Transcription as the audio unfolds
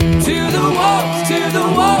to the walls, to the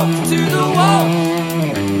walls, to the walls,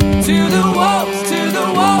 to the walls, to the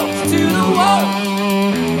walls, to the walls,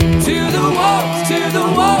 to the walls, to the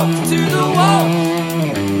walls, to the walls,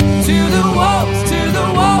 to the walls, to the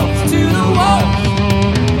walls, to the walls.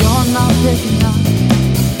 You're not picking up,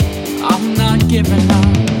 I'm not giving up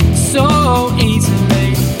so easily,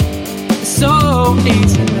 so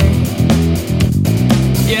easily.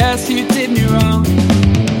 Yes, you did me wrong,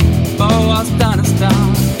 but what's done is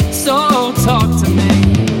done. So talk to me,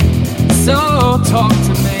 so talk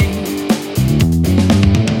to me.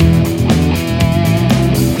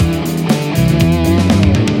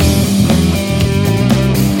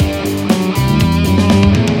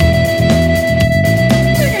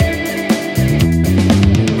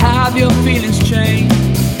 Have your feelings changed?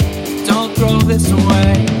 Don't throw this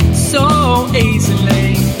away so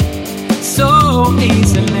easily, so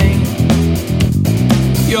easily.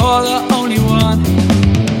 You're the only one.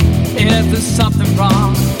 If there's something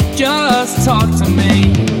wrong, just talk to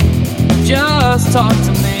me, just talk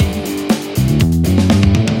to me.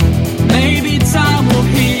 Maybe time will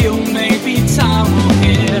heal, maybe time will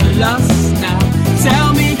heal us now.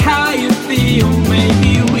 Tell me how you feel,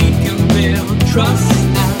 maybe we can build trust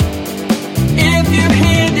now. If you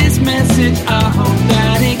hear this message, I hope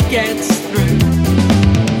that it gets through.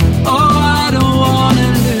 Oh, I don't wanna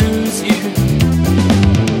lose you.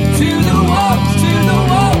 To the walls, to the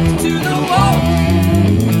walls, to the walls,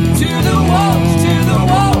 to the walls, to the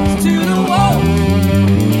walls, to the walls,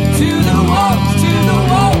 to the walls, to the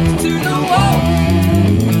walls, to the walls,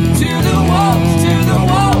 to the walls, to the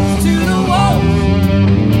walls, to the walls.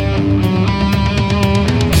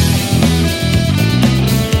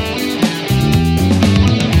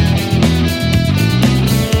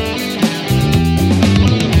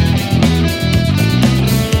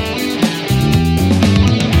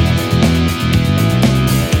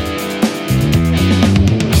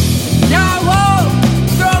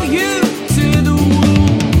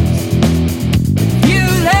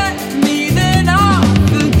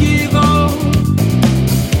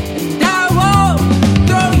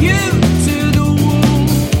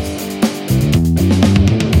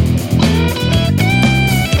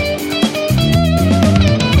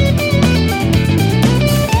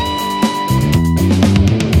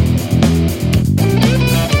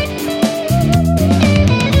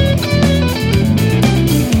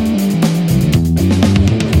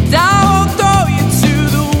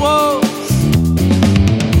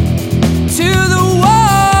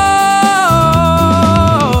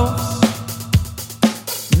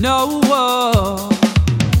 No,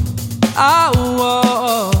 I